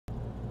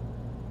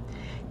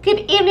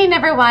Good evening,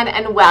 everyone,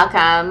 and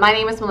welcome. My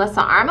name is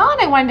Melissa Armo,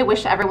 and I wanted to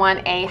wish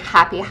everyone a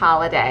happy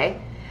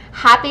holiday.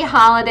 Happy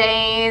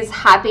holidays,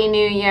 happy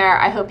new year.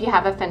 I hope you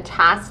have a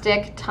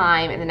fantastic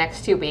time in the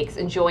next 2 weeks,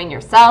 enjoying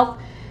yourself,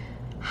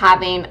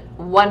 having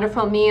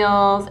wonderful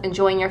meals,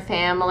 enjoying your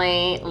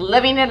family,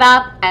 living it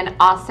up, and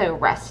also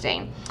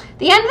resting.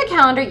 The end of the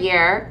calendar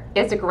year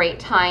is a great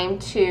time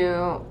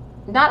to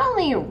not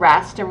only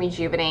rest and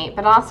rejuvenate,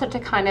 but also to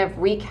kind of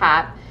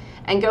recap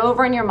and go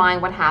over in your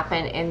mind what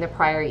happened in the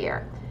prior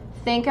year.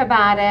 Think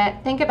about it.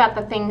 Think about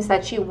the things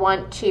that you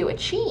want to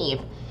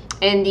achieve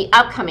in the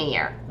upcoming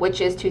year,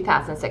 which is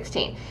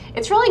 2016.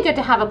 It's really good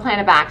to have a plan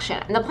of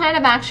action. And the plan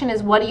of action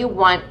is, what do you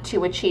want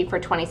to achieve for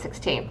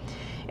 2016?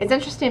 It's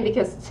interesting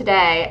because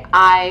today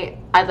I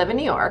live in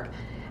New York,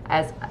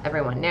 as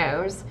everyone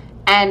knows,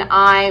 and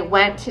I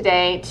went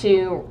today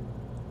to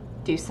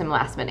do some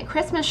last minute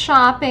Christmas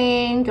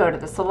shopping, go to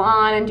the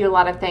salon and do a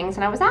lot of things,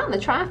 and I was out in the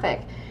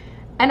traffic.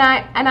 And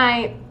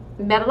I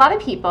met a lot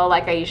of people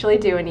like I usually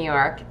do in New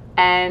York,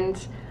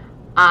 and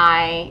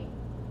I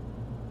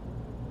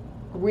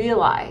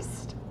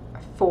realized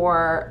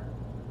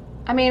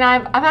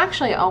I've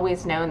actually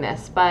always known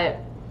this,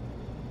 but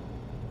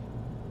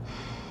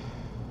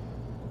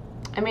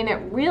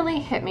it really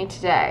hit me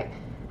today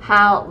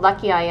how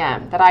lucky I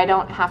am that I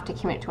don't have to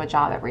commute to a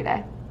job every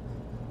day.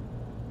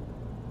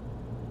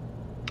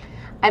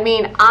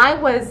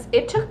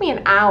 It took me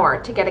an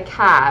hour to get a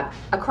cab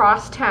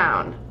across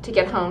town to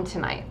get home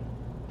tonight.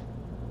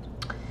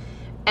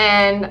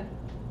 And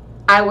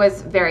I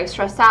was very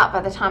stressed out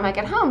by the time I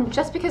get home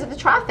just because of the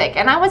traffic.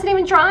 And I wasn't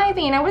even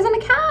driving, I was in a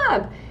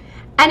cab.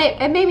 And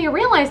it made me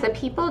realize that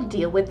people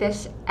deal with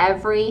this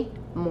every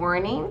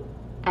morning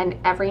and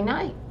every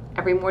night.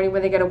 Every morning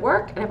when they go to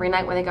work and every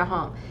night when they go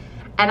home.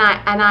 And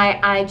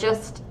I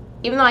just,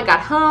 even though I got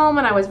home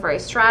and I was very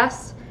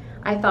stressed,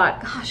 I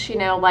thought, gosh,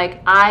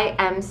 I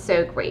am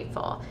so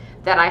grateful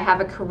that I have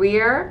a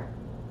career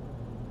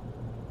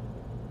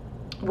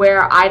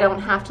where I don't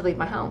have to leave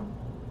my home.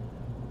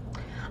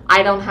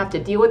 I don't have to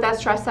deal with that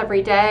stress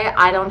every day.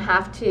 I don't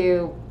have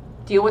to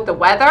deal with the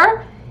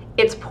weather.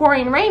 It's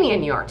pouring rainy in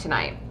New York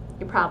tonight.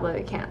 You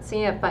probably can't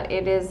see it, but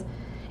it is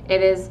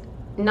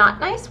not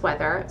nice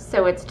weather,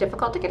 so it's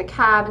difficult to get a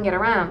cab and get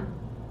around.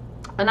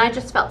 And I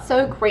just felt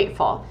so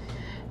grateful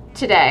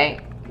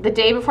today, the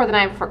day before the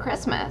night before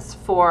Christmas,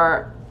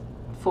 for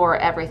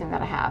everything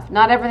that I have.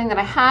 Not everything that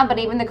I have, but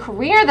even the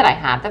career that I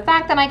have. The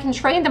fact that I can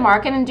trade the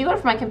market and do it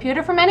from my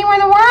computer from anywhere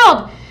in the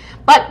world.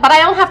 But I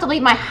don't have to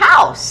leave my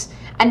house.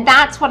 And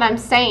that's what I'm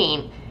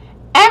saying.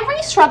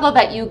 Every struggle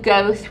that you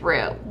go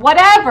through,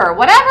 whatever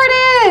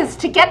it is,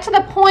 to get to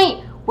the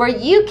point where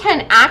you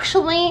can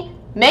actually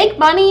make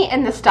money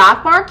in the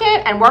stock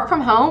market and work from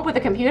home with a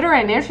computer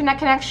and an internet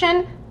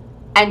connection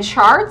and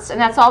charts,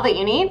 and that's all that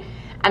you need,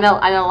 and a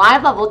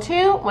live level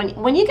too,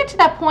 when you get to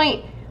that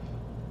point,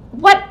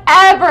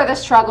 whatever the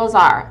struggles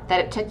are that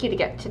it took you to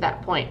get to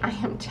that point, I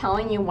am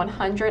telling you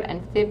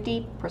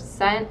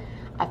 150%,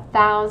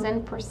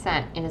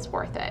 1,000% it is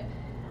worth it.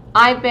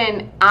 I've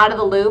been out of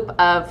the loop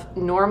of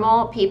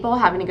normal people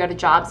having to go to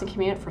jobs and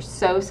commute for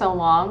so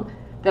long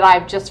that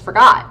I've just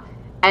forgot.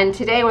 And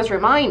today I was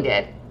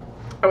reminded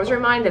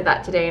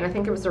that today, and I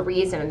think it was a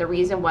reason, and the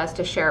reason was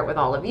to share it with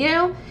all of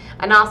you,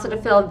 and also to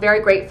feel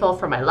very grateful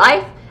for my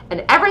life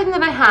and everything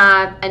that I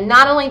have, and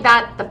not only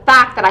that, the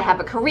fact that I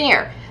have a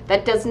career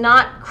that does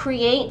not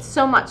create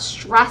so much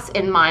stress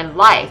in my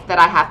life that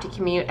I have to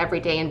commute every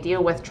day and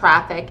deal with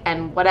traffic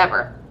and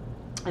whatever,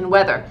 and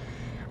weather.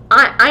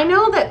 I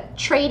know that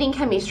trading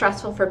can be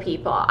stressful for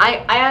people.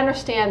 I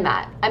understand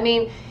that.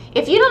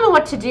 If you don't know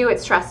what to do,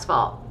 it's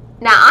stressful.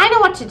 Now, I know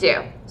what to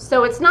do,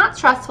 so it's not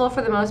stressful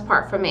for the most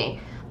part for me.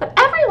 But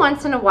every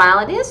once in a while,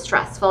 it is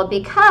stressful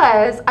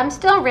because I'm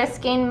still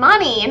risking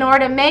money in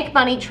order to make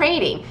money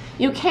trading.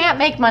 You can't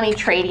make money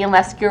trading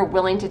unless you're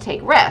willing to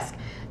take risk.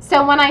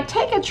 So when I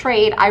take a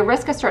trade, I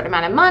risk a certain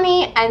amount of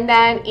money, and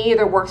then it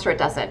either works or it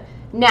doesn't.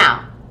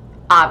 Now,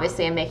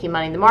 obviously, I'm making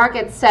money in the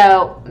market,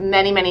 so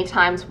many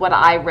times what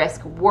I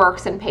risk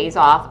works and pays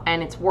off,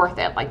 and it's worth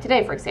it. Like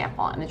today, for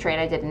example, in the trade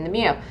I did in the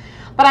MU.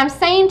 But I'm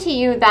saying to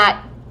you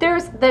that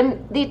there's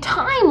the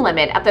time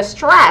limit of the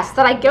stress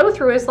that I go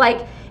through is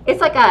like,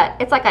 it's like a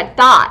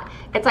dot.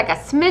 It's like a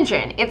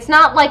smidgen. It's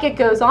not like it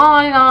goes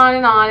on and on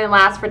and on and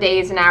lasts for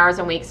days and hours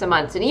and weeks and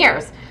months and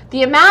years.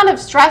 The amount of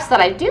stress that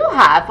I do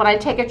have when I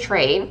take a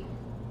trade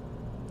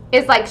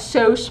is like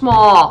so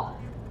small.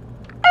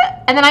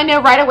 And then I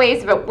know right away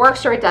if it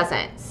works or it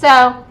doesn't.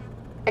 So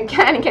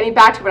again, getting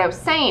back to what I was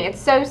saying, it's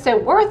so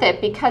worth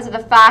it because of the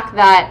fact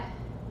that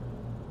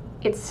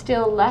it's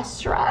still less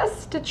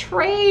stress to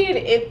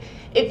trade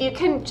if you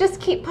can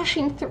just keep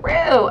pushing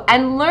through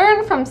and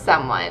learn from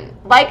someone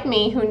like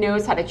me who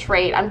knows how to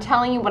trade. I'm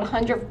telling you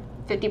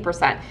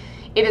 150%,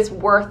 it is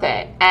worth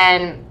it.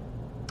 And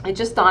it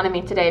just dawned on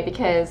me today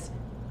because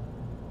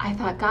I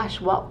thought, gosh,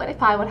 what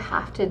if I would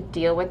have to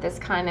deal with this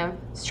kind of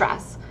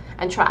stress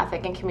and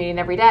traffic and commuting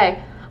every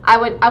day? I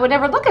would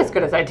never look as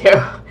good as I do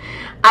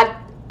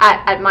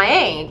at my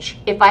age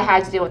if I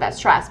had to deal with that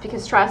stress,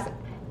 because stress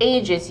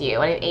ages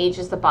you and it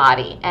ages the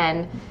body.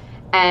 And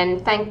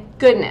thank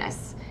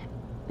goodness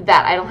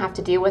that I don't have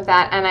to deal with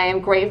that. And I am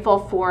grateful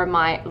for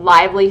my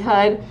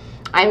livelihood.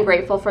 I'm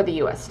grateful for the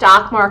U.S.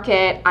 stock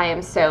market. I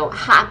am so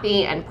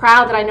happy and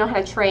proud that I know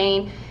how to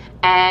trade.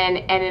 And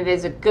it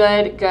is a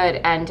good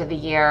end of the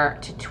year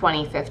to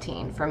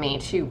 2015 for me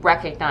to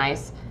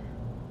recognize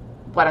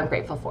what I'm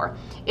grateful for.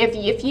 If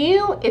you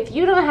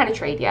don't know how to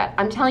trade yet,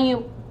 I'm telling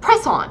you,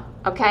 press on,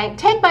 okay?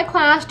 Take my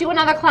class, do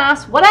another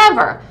class,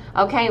 whatever,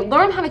 okay?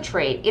 Learn how to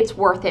trade. It's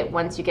worth it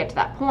once you get to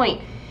that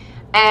point.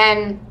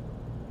 And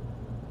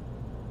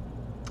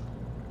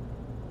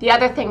the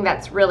other thing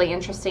that's really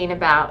interesting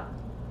about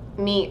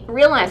me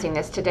realizing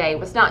this today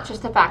was not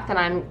just the fact that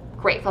I'm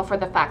grateful for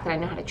the fact that I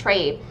know how to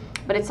trade,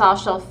 but it's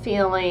also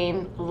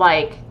feeling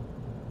like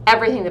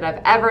everything that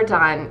I've ever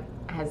done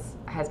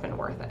has been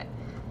worth it.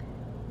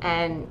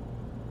 And,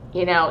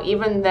 you know,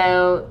 even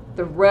though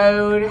the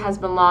road has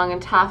been long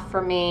and tough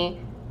for me,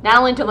 not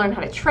only to learn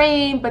how to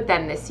trade, but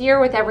then this year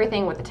with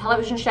everything, with the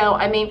television show,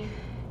 I mean,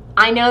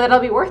 I know that it'll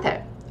be worth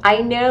it. I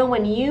know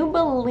when you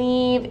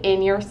believe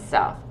in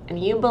yourself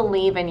and you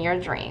believe in your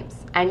dreams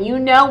and you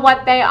know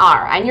what they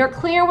are and you're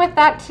clear with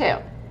that too,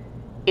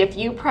 if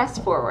you press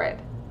forward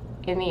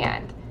in the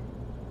end,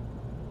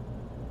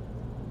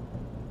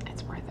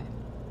 it's worth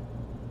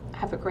it.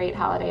 Have a great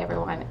holiday,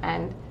 everyone,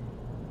 and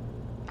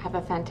have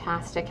a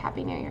fantastic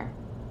Happy New Year.